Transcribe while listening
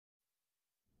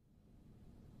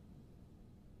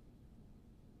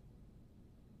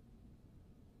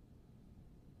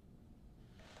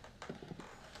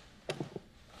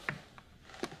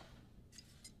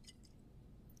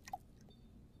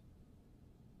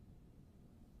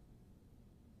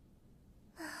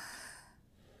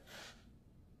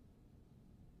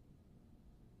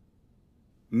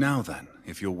Now then,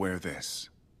 if you'll wear this.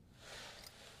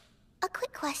 A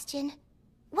quick question.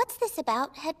 What's this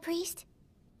about, head priest?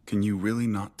 Can you really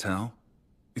not tell?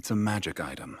 It's a magic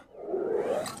item.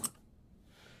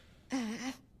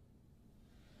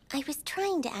 I was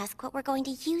trying to ask what we're going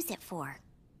to use it for.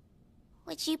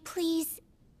 Would you please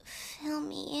fill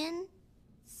me in,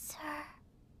 sir?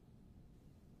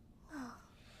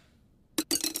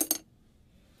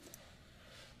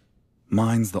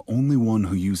 Mine's the only one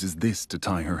who uses this to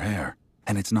tie her hair.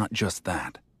 And it's not just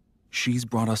that. She's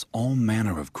brought us all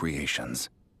manner of creations.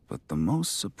 But the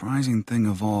most surprising thing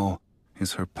of all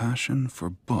is her passion for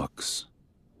books.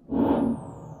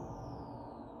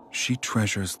 She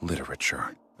treasures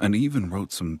literature, and even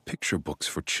wrote some picture books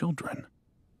for children.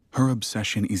 Her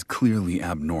obsession is clearly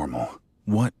abnormal.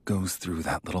 What goes through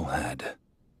that little head?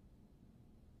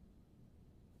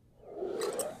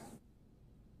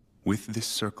 With this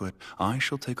circlet, I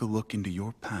shall take a look into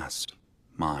your past,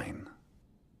 mine.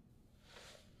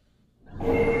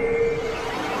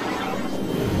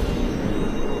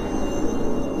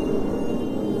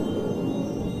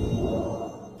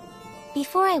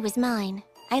 Before I was mine,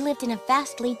 I lived in a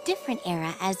vastly different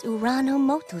era as Urano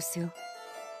Motosu.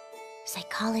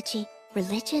 Psychology,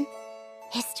 religion,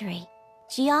 history,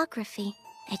 geography,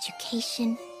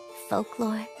 education,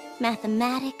 folklore,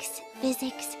 mathematics,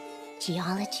 physics,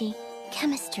 geology,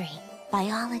 chemistry,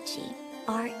 biology,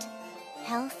 art,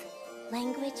 health,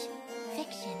 language,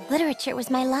 fiction. Literature was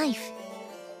my life.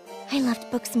 I loved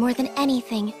books more than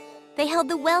anything. They held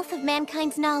the wealth of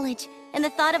mankind's knowledge, and the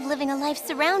thought of living a life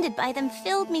surrounded by them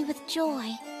filled me with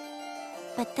joy.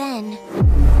 But then,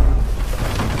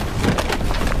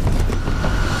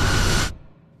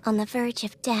 on the verge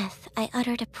of death, I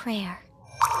uttered a prayer.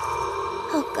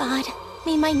 Oh God,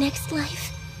 may my next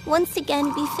life once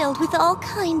again be filled with all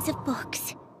kinds of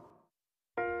books.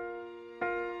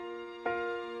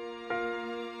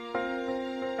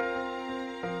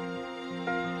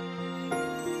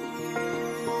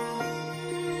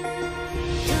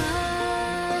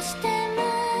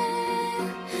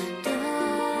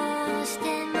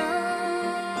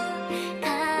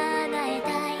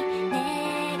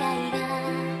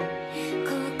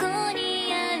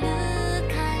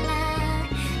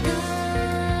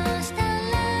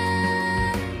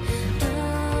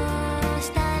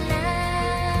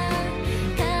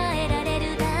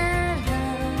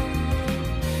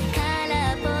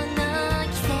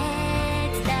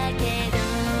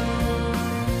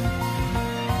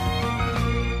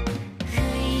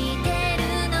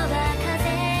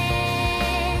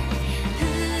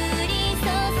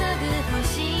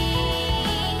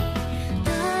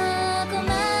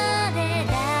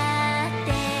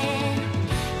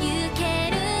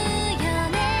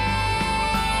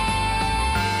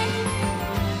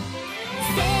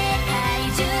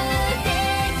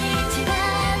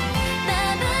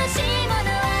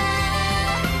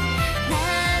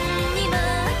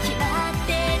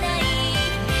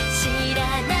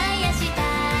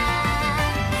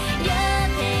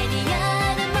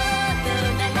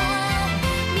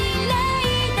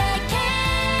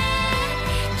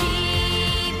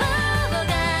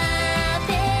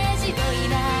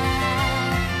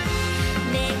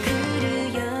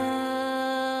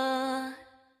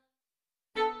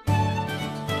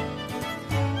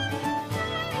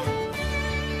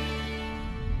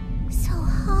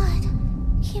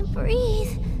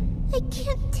 Breathe. I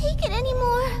can't take it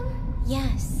anymore.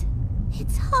 Yes.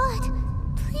 It's hot.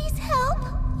 Please help.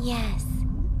 Yes.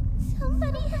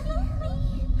 Somebody help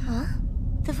me. Huh?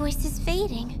 The voice is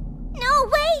fading. No,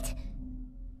 wait!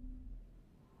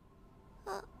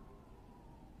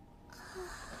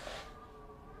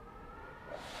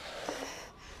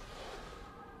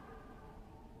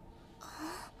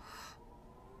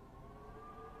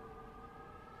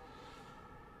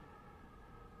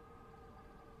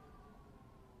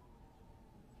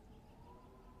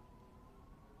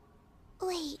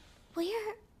 Wait,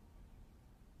 where...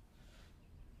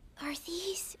 Are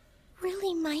these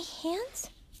really my hands?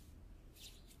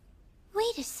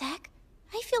 Wait a sec.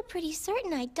 I feel pretty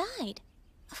certain I died.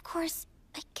 Of course,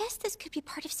 I guess this could be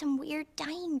part of some weird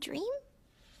dying dream?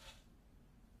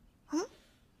 Huh?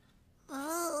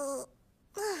 Oh...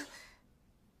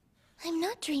 I'm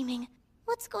not dreaming.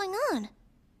 What's going on?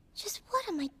 Just what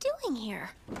am I doing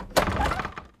here?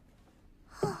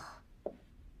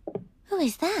 Who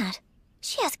is that?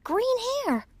 She has green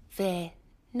hair.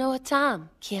 No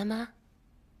Tam, Kiama.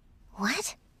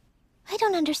 What? I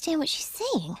don't understand what she's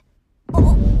saying.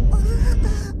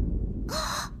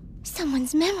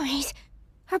 Someone's memories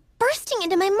are bursting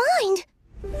into my mind.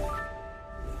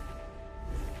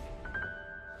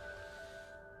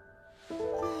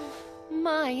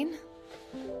 Mine.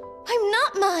 I'm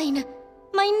not mine!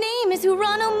 My name is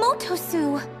Urano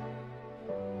Motosu!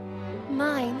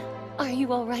 Mine. Are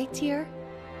you alright, dear?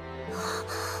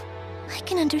 I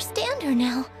can understand her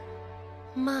now.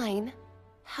 Mine.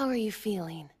 How are you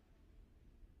feeling?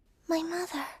 My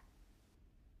mother.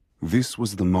 This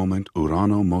was the moment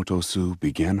Urano Motosu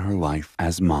began her life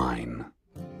as mine.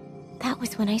 That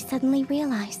was when I suddenly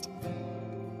realized.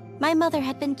 My mother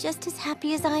had been just as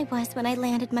happy as I was when I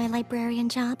landed my librarian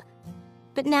job.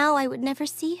 But now I would never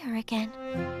see her again.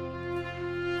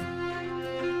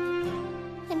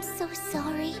 I'm so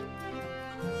sorry.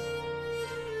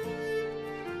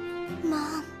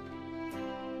 Mom.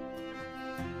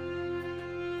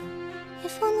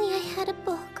 If only I had a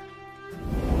book.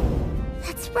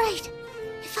 That's right.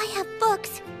 If I have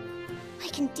books, I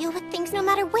can deal with things no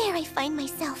matter where I find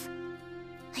myself.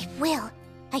 I will.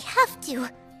 I have to.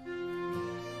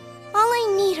 All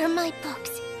I need are my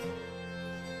books.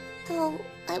 Though,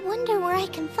 I wonder where I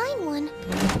can find one.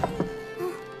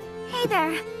 Hey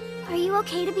there. Are you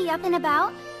okay to be up and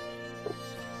about?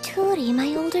 Turi,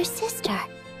 my older sister.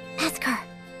 Ask her.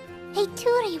 Hey,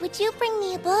 Turi, would you bring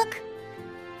me a book?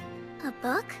 A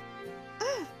book?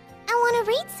 I want to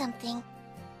read something.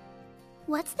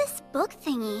 What's this book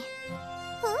thingy?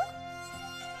 Huh?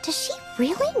 Does she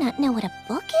really not know what a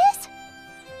book is?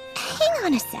 Hang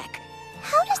on a sec.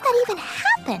 How does that even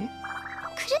happen?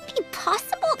 Could it be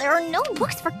possible there are no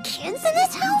books for kids in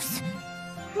this house?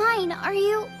 Mine, are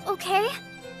you okay?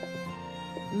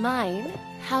 Mine.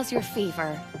 How's your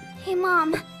fever? Hey,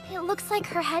 Mom. It looks like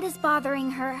her head is bothering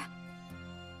her.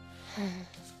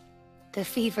 The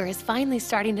fever is finally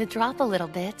starting to drop a little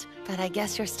bit, but I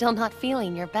guess you're still not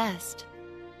feeling your best.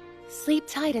 Sleep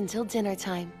tight until dinner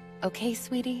time, okay,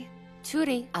 sweetie?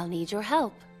 Turi, I'll need your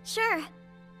help. Sure.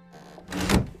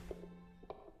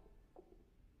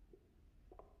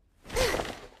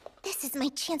 This is my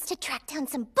chance to track down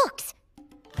some books.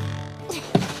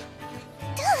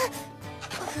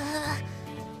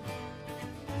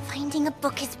 Finding a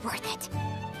book is worth it.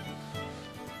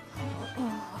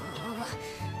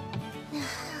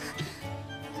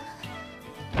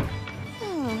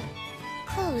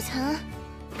 Clothes, huh?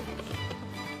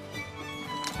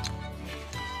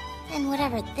 And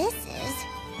whatever this is...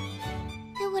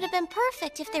 It would have been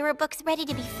perfect if there were books ready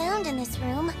to be found in this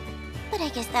room. But I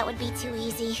guess that would be too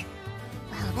easy.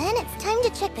 Well then, it's time to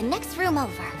check the next room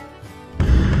over.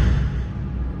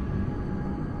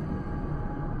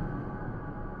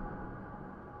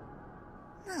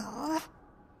 Oh.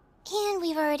 And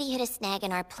we've already hit a snag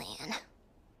in our plan.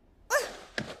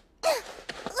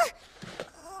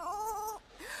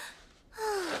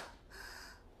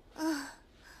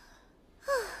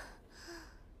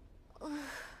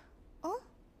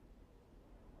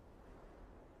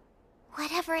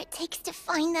 Whatever it takes to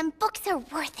find them, books are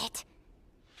worth it.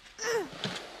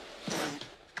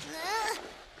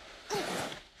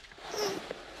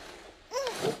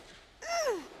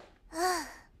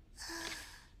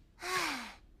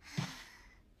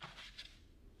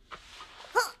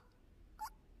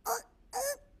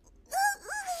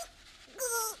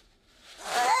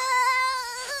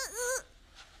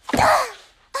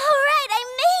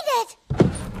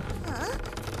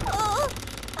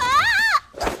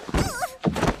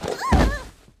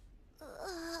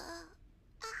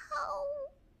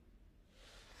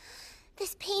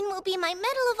 This pain will be my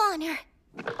Medal of Honor.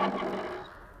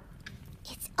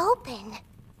 It's open.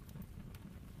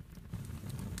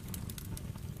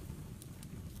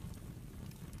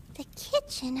 The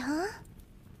kitchen, huh?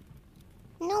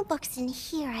 No books in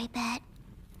here, I bet.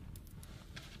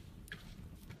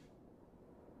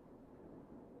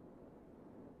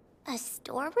 A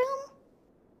storeroom?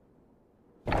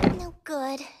 No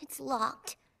good. It's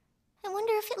locked. I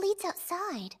wonder if it leads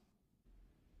outside.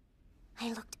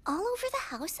 I looked all over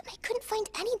the house and I couldn't find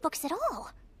any books at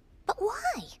all. But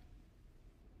why?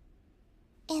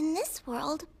 In this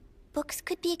world, books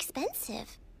could be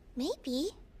expensive. Maybe.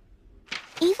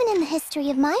 Even in the history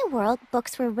of my world,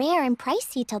 books were rare and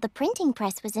pricey till the printing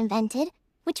press was invented,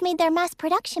 which made their mass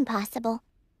production possible.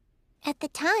 At the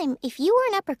time, if you were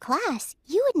an upper class,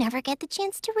 you would never get the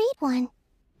chance to read one.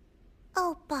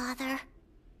 Oh, bother.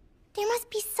 There must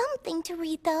be something to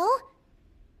read, though.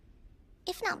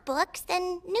 If not books,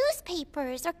 then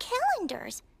newspapers or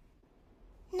calendars.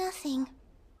 Nothing.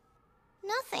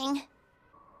 Nothing.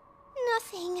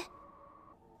 Nothing.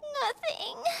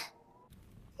 Nothing.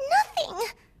 Nothing!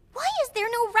 Why is there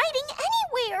no writing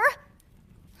anywhere?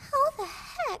 How the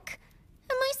heck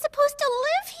am I supposed to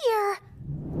live here?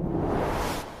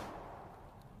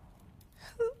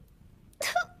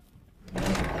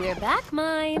 We're back,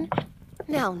 Mine.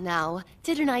 Now,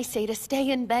 didn't I say to stay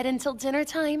in bed until dinner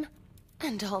time?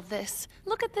 And all this.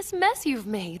 Look at this mess you've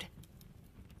made.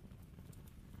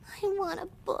 I want a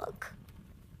book.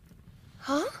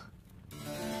 Huh?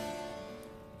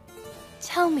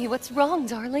 Tell me what's wrong,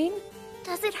 darling.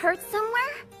 Does it hurt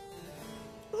somewhere?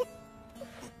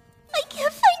 I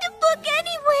can't find a book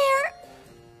anywhere!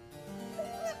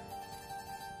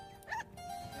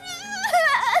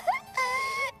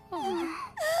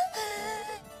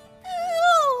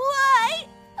 Oh, why?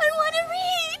 I want to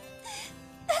read!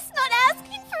 That's not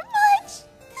asking for much!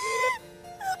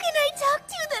 Who can I talk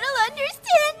to that'll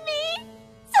understand me?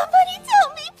 Somebody tell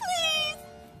me, please!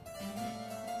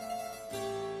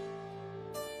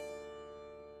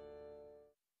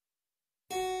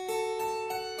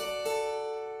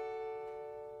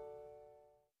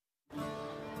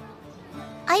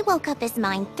 I woke up as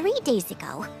mine 3 days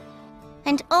ago,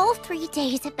 and all 3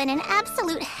 days have been an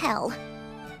absolute hell.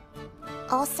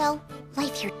 Also,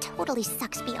 life here totally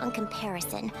sucks beyond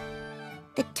comparison.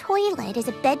 The toilet is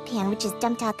a bedpan which is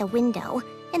dumped out the window,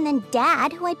 and then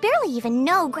Dad, who I barely even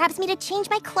know, grabs me to change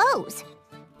my clothes.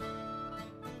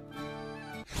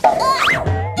 Ugh!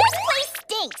 This place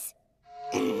stinks!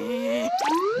 I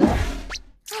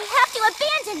have to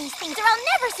abandon these things or I'll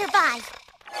never survive!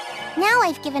 Now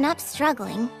I've given up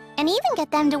struggling, and even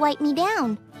get them to wipe me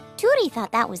down. Turi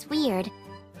thought that was weird,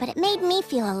 but it made me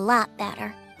feel a lot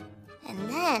better. And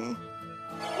then...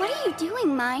 What are you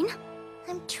doing, Mine?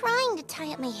 I'm trying to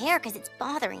tie up my hair because it's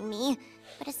bothering me,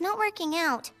 but it's not working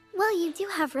out. Well, you do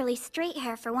have really straight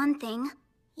hair for one thing.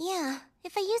 Yeah,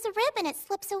 if I use a ribbon, it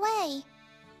slips away.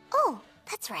 Oh,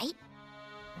 that's right.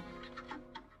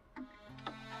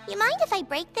 You mind if I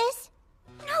break this?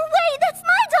 No way, that's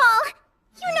my doll!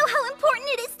 You know how important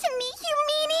it is to me, you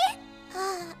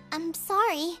meanie! I'm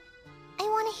sorry. I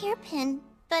want a hairpin,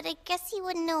 but I guess you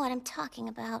wouldn't know what I'm talking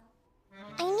about.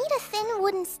 I need a thin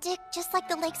wooden stick just like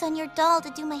the legs on your doll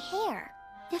to do my hair.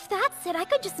 If that's it, I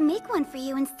could just make one for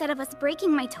you instead of us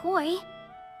breaking my toy.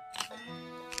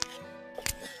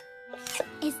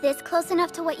 Is this close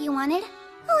enough to what you wanted?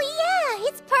 Oh yeah,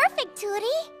 it's perfect,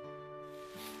 Turi!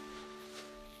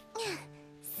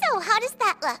 So, how does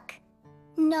that look?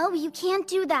 No, you can't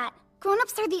do that.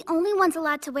 Grown-ups are the only ones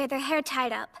allowed to wear their hair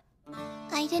tied up.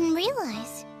 I didn't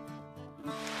realize.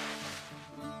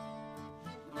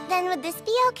 Then would this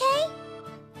be okay?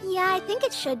 Yeah, I think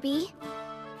it should be.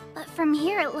 But from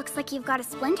here, it looks like you've got a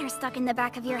splinter stuck in the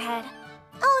back of your head.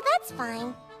 Oh, that's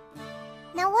fine.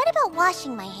 Now what about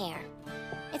washing my hair?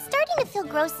 It's starting to feel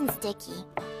gross and sticky.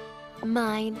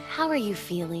 Mine, how are you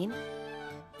feeling?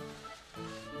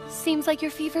 Seems like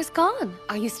your fever's gone.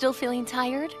 Are you still feeling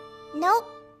tired? Nope.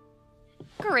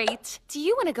 Great. Do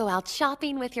you want to go out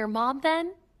shopping with your mom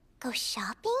then? Go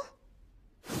shopping?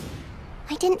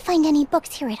 I didn't find any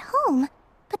books here at home,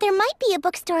 but there might be a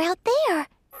bookstore out there.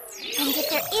 And if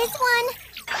there is one,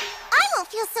 I won't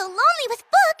feel so lonely with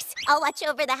books. I'll watch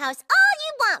over the house all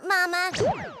you want, Mama.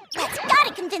 Let's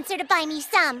gotta convince her to buy me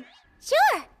some.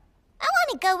 Sure. I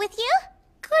want to go with you.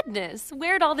 Goodness,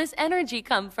 where'd all this energy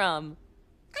come from?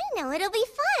 I know it'll be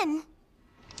fun.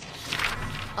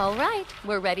 All right,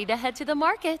 we're ready to head to the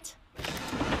market.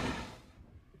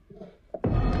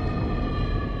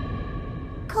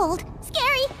 Cold,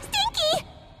 scary, stinky!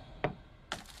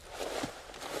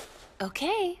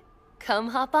 Okay, come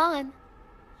hop on.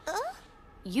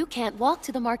 You can't walk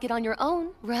to the market on your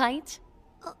own, right?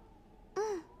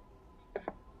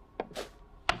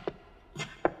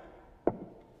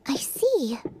 I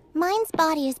see. Mine's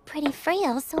body is pretty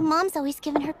frail, so Mom's always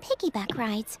given her piggyback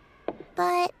rides.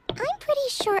 But I'm pretty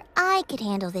sure I could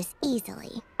handle this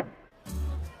easily.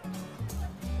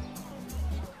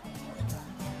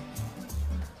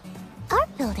 Our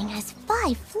building has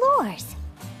 5 floors.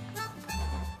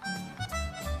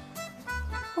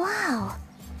 Wow,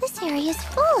 this area is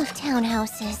full of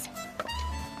townhouses.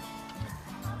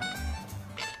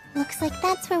 Looks like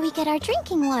that's where we get our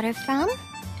drinking water from.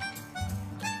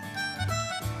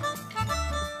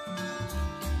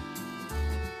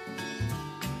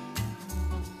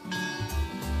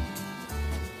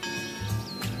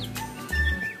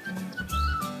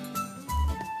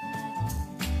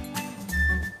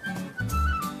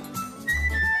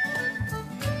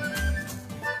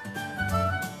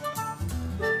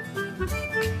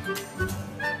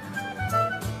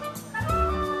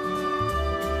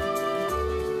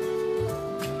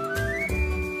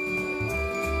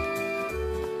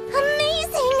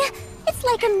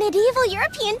 Like a medieval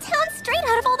European town straight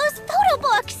out of all those photo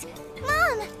books!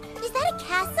 Mom, is that a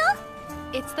castle?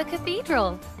 It's the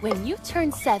cathedral. When you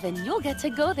turn 7, you'll get to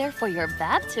go there for your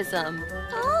baptism.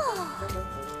 Oh.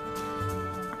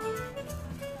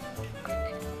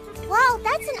 Wow,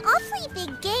 that's an awfully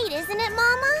big gate, isn't it,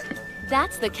 Mama?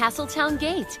 That's the Castletown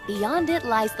Gate. Beyond it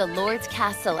lies the Lord's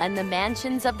Castle and the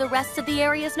mansions of the rest of the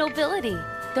area's nobility.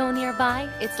 Though nearby,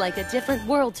 it's like a different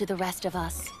world to the rest of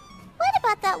us. What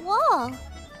about that wall?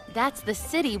 That's the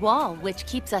city wall, which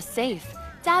keeps us safe.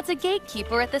 Dad's a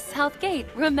gatekeeper at the South Gate,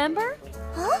 remember?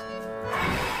 Huh?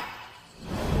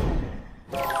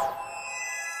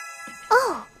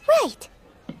 Oh, right.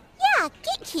 Yeah,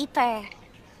 gatekeeper.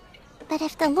 But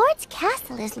if the Lord's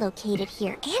Castle is located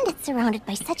here and it's surrounded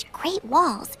by such great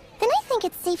walls, then I think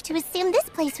it's safe to assume this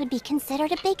place would be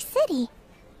considered a big city.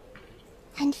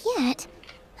 And yet,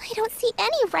 I don't see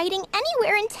any writing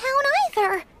anywhere in town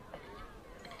either.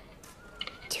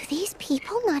 Do these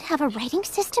people not have a writing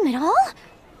system at all?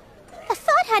 A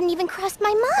thought hadn't even crossed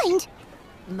my mind.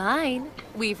 Mine.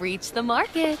 We've reached the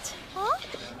market. Huh?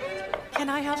 Can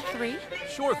I have 3?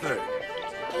 Sure thing.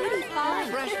 85.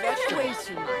 Fresh That's way vegetables.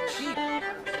 too much. Cheap.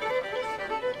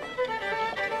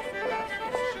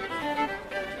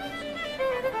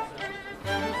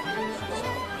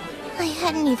 I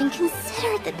hadn't even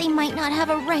considered that they might not have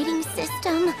a writing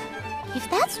system. If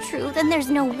that's true, then there's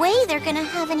no way they're gonna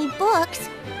have any books.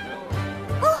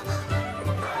 Oh.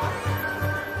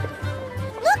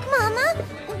 Look, Mama!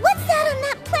 What's that on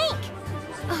that plank?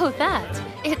 Oh, that.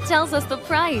 It tells us the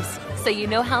price, so you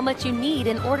know how much you need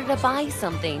in order to buy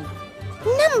something.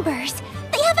 Numbers!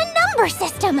 They have a number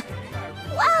system!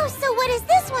 Wow, so what does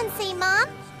this one say, Mom?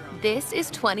 This is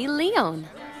 20 Leon.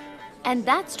 And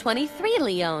that's 23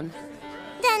 Leon.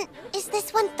 Then, is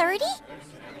this one 30?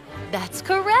 That's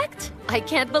correct. I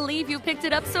can't believe you picked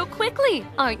it up so quickly.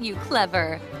 Aren't you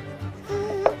clever?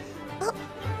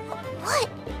 What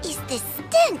is this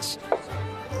stench?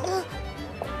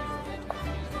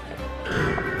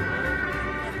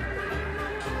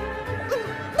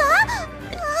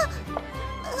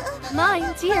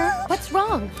 Mine, dear. What's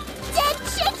wrong? Dead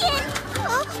chicken!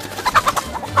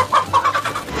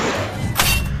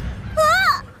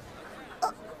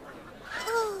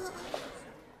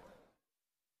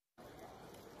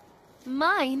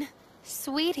 Mine?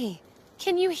 Sweetie,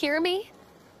 can you hear me?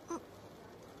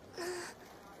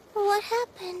 What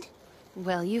happened?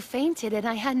 Well, you fainted and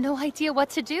I had no idea what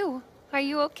to do. Are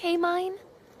you okay, Mine?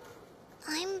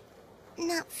 I'm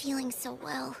not feeling so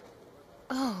well.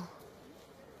 Oh.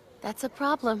 That's a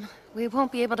problem. We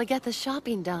won't be able to get the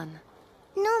shopping done.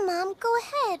 No, Mom, go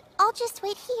ahead. I'll just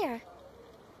wait here.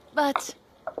 But...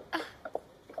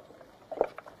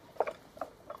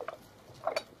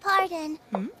 Pardon.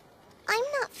 I'm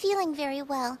not feeling very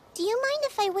well. Do you mind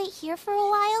if I wait here for a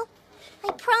while?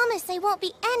 I promise I won't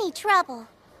be any trouble.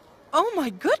 Oh my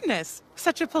goodness!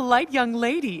 Such a polite young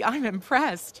lady. I'm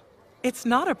impressed. It's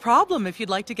not a problem if you'd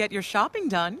like to get your shopping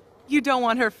done. You don't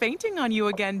want her fainting on you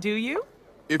again, do you?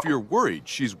 If you're worried,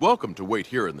 she's welcome to wait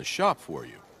here in the shop for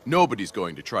you. Nobody's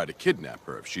going to try to kidnap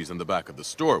her if she's in the back of the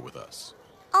store with us.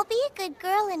 I'll be a good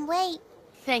girl and wait.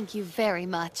 Thank you very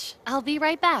much. I'll be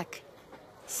right back.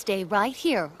 Stay right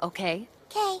here, okay?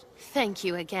 Okay. Thank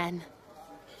you again.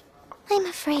 I'm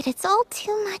afraid it's all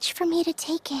too much for me to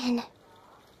take in.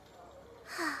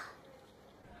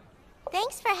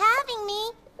 Thanks for having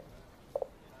me.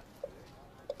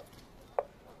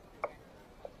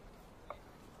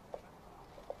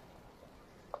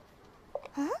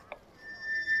 Huh?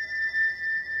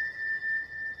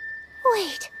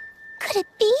 Wait, could it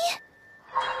be?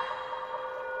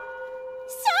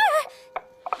 Sir!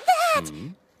 That!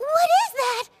 What is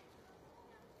that?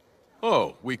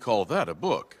 Oh, we call that a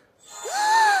book.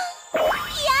 Yahoo!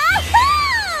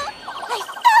 I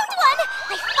found one!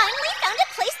 I finally found a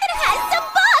place that has some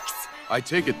books! I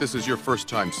take it this is your first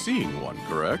time seeing one,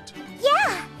 correct?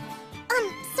 Yeah.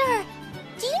 Sir,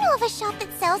 do you know of a shop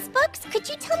that sells books? Could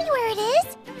you tell me where it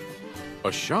is?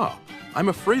 A shop? I'm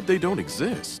afraid they don't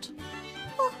exist.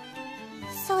 Oh,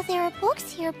 so there are books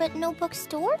here, but no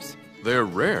bookstores? They're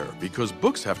rare because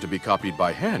books have to be copied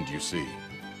by hand, you see.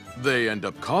 They end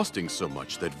up costing so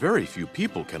much that very few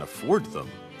people can afford them.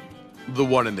 The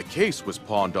one in the case was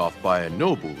pawned off by a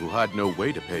noble who had no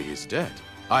way to pay his debt.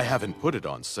 I haven't put it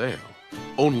on sale.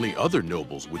 Only other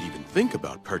nobles would even think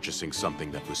about purchasing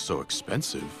something that was so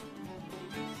expensive.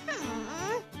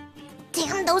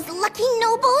 Damn those lucky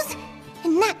nobles!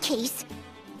 In that case...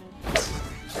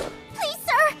 Please,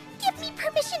 sir, give me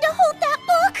permission to hold that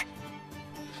book!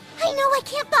 I know I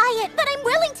can't buy it, but I'm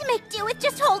willing to make do with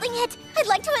just holding it. I'd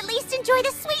like to at least enjoy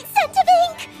the sweet scent of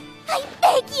ink! I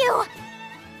beg you!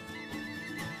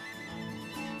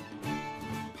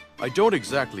 I don't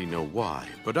exactly know why,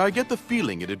 but I get the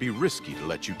feeling it'd be risky to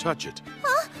let you touch it.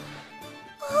 Huh?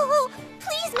 Oh,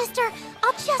 please, mister.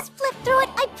 I'll just flip through it.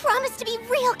 I promise to be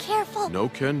real careful. No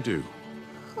can do.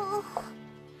 Oh.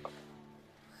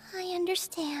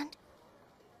 understand.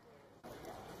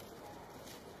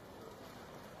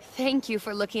 Thank you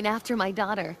for looking after my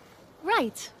daughter.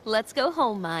 Right, let's go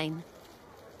home, mine.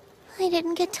 I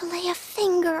didn't get to lay a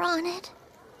finger on it.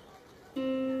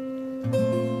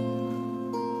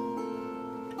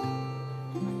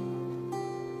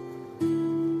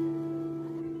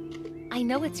 I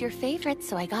know it's your favorite,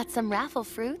 so I got some raffle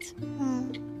fruit.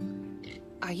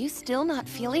 Are you still not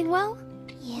feeling well?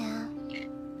 Yeah.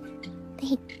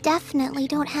 They definitely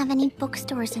don't have any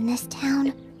bookstores in this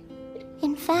town.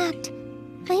 In fact,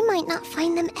 I might not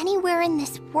find them anywhere in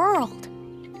this world.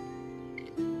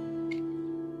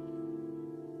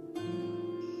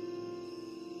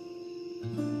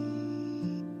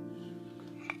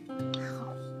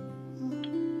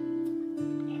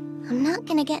 I'm not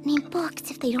gonna get any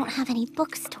books if they don't have any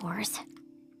bookstores.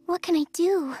 What can I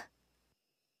do?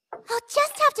 I'll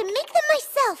just have to make them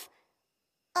myself!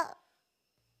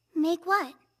 Make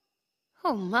what?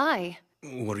 Oh my.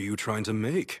 What are you trying to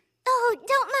make? Oh,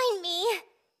 don't mind me.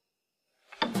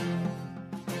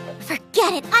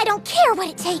 Forget it, I don't care what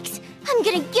it takes. I'm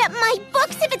gonna get my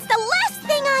books if it's the last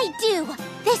thing I do.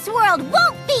 This world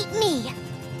won't beat me.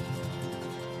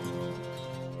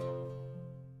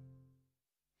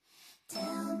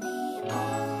 Tell me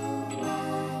all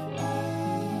my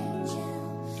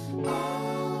angel,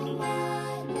 all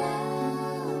my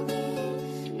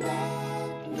loving,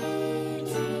 let me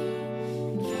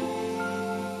dream again.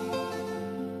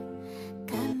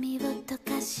 髪を溶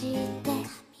かして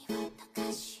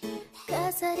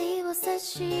飾りを刺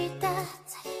した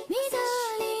緑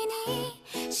に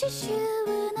刺繍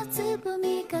のつぼ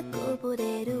みがこぼ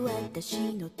れる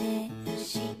私の天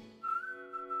使柔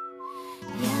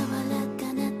ら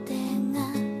かな手が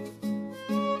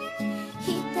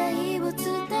額を伝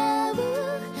う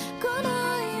この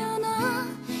世の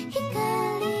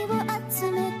光を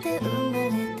集めて生まれ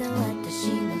た私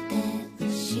の天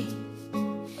使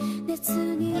熱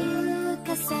に浮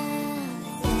かされ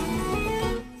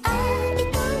愛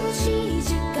おしい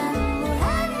時間を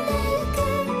編んでゆく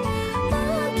大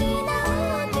きな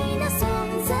存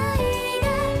在が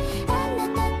あな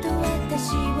たと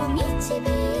私を導いて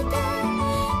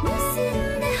結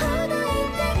んでほどい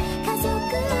て家族を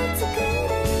作る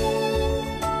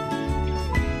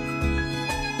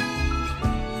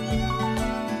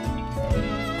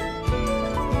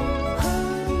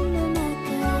本の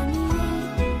中に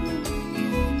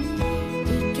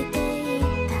生けてい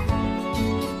た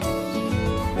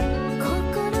心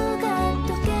が溶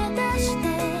け出して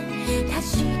確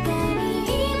かに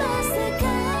今世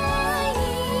界に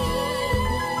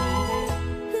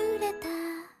触れた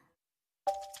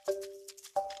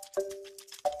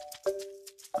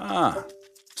Ah,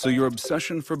 so your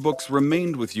obsession for books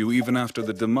remained with you even after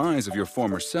the demise of your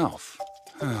former self.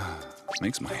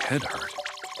 Makes my head hurt.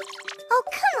 Oh,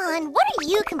 come on. What are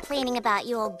you complaining about,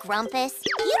 you old grumpus?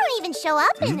 You don't even show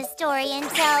up in the story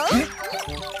until...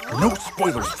 No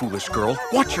spoilers, foolish girl.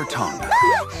 Watch your tongue.